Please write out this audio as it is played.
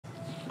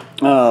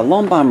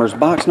Lone Bombers,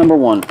 box number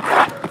 1.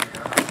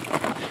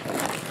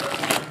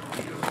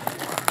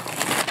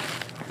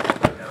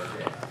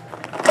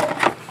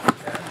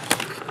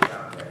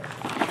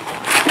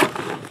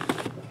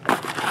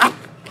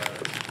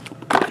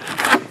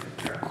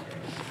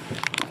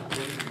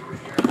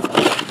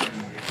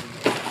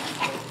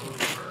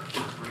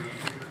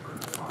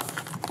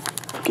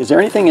 Is there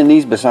anything in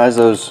these besides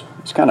those?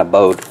 It's kind of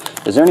bowed.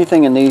 Is there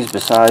anything in these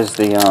besides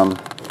the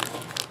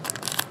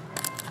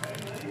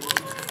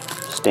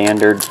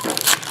standard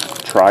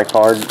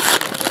tri-card?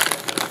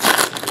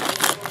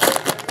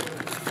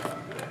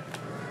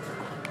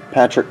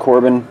 Patrick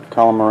Corbin,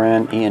 Colin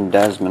Moran, Ian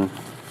Desmond.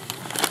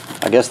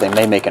 I guess they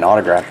may make an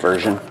autograph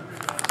version.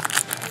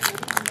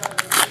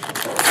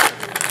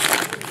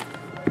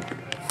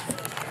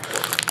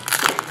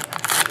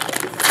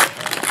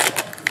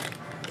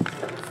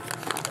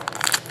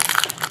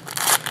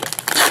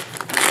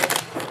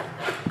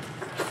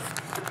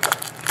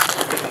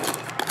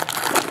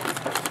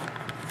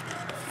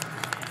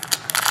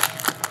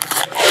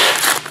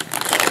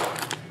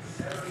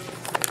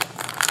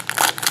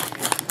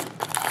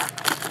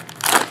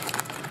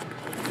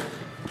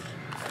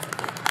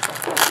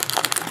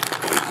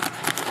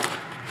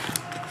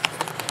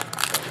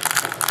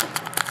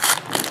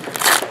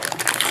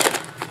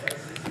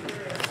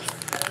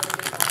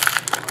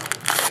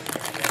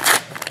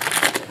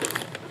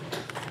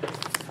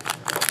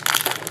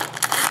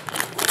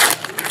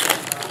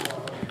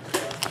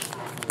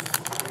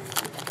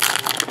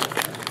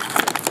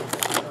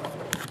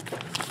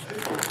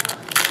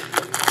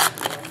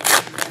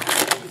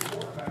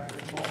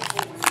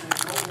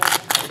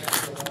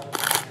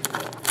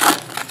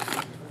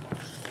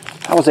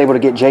 I was able to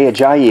get Jay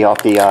Ajayi off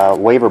the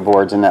waiver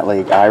boards in that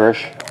league.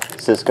 Irish,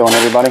 Cisco, and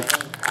everybody.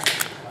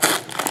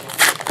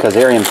 Because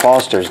Arian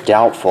Foster's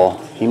doubtful.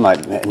 He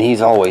might, and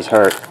he's always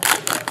hurt.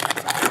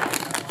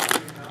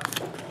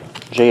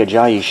 Jay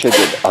Ajayi should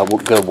get a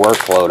good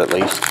workload at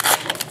least,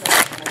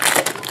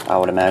 I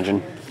would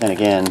imagine. And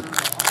again,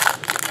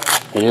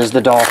 it is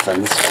the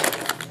Dolphins.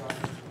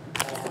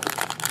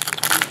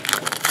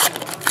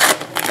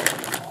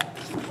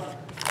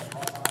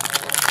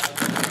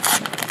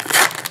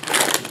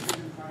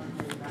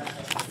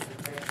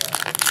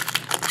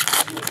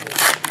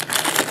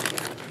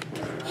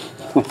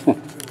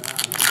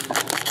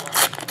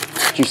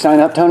 Did you sign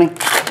up, Tony?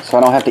 So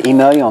I don't have to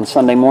email you on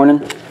Sunday morning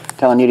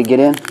telling you to get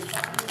in?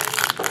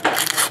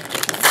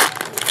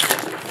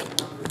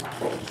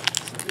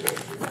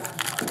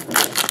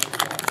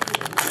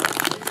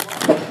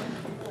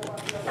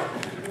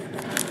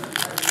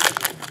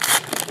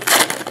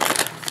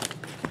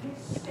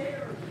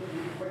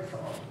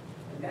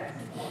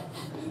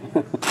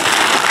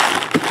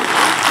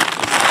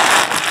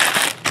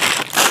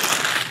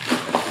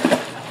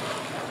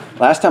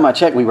 Last time I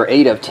checked, we were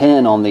 8 of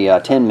 10 on the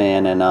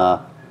 10-man,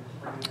 and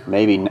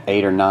maybe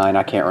 8 or 9.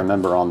 I can't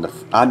remember on the.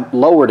 I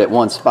lowered it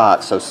one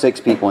spot, so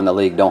 6 people in the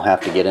league don't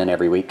have to get in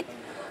every week.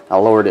 I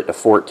lowered it to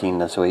 14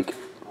 this week.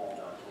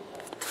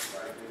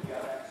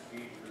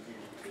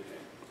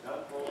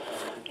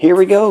 Here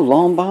we go,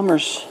 Lone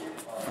Bombers.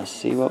 Let's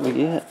see what we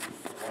get.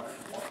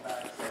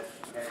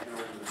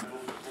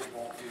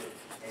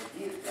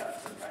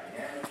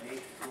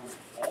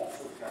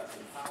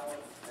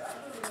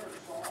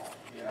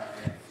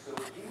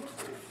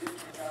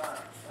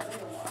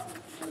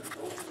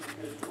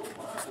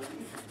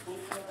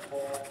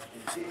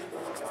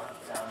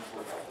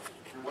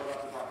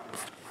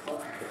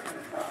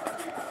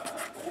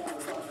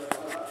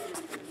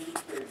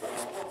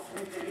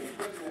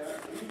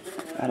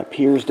 That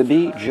appears to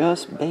be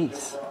just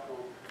base.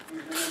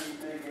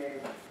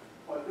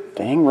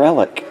 Dang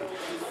relic.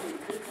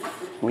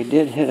 We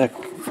did hit a...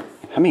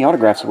 How many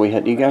autographs have we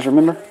hit? Do you guys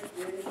remember?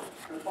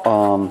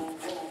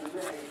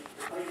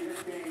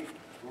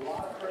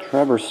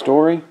 Trevor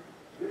Story.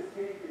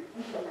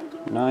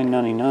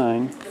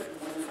 $9.99.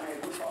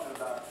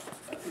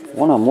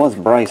 One of them was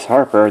Bryce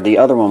Harper. The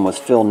other one was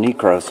Phil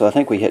Necro. So I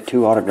think we hit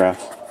 2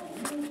 autographs.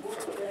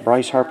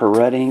 Bryce Harper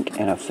red ink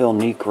and a Phil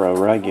Necro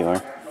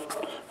regular.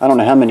 I don't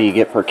know how many you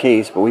get per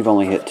case, but we've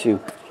only hit 2.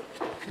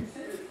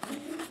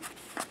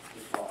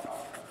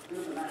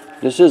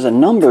 This is a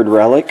numbered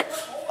relic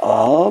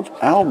of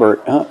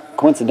Albert.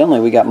 Coincidentally,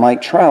 we got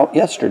Mike Trout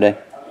yesterday.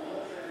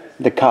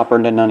 The copper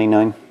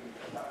 /99.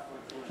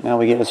 Now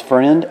we get his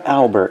friend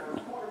Albert.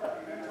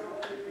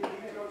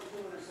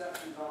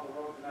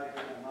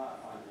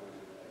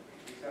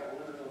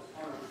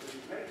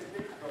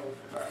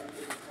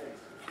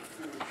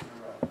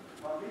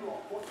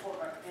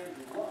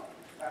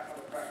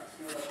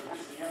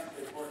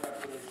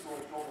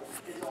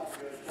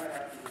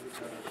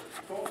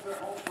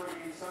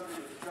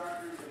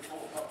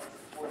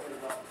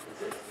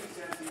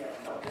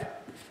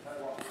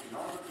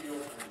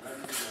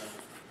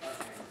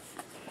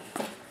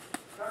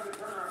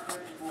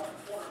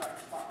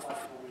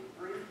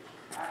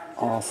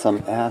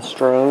 Awesome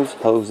Astros,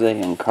 Jose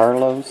and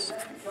Carlos.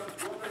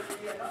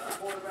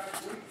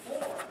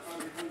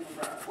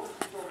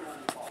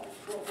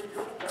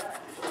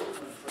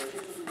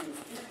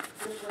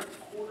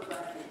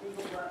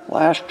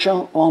 Last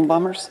chunk, Long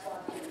Bombers.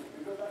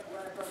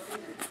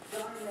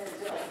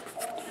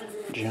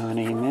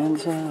 Johnny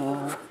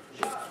Manziel.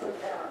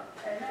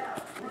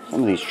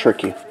 Some of these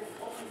trick you.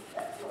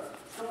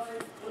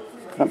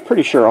 I'm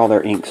pretty sure all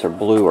their inks are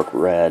blue or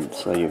red,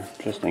 so you,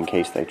 just in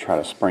case they try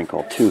to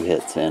sprinkle 2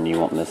 hits in, you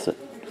won't miss it.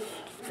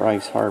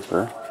 Bryce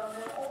Harper.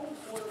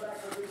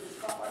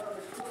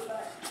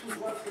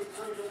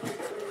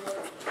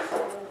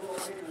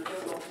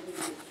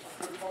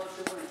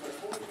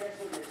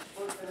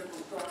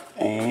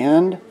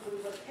 And,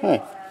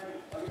 hey.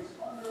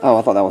 Oh,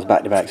 I thought that was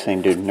back-to-back,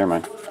 same dude. Never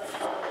mind.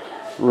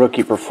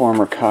 Rookie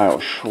performer Kyle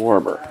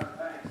Schwarber.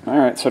 All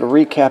right, so to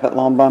recap at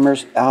Long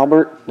Bombers,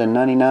 Albert, the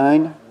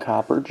 99,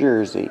 copper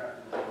jersey.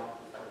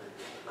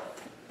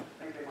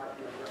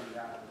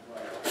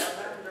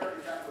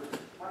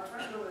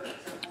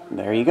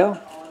 There you go.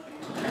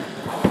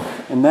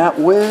 And that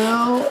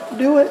will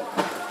do it.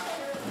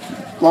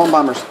 Long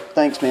Bombers,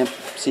 thanks, man.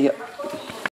 See ya.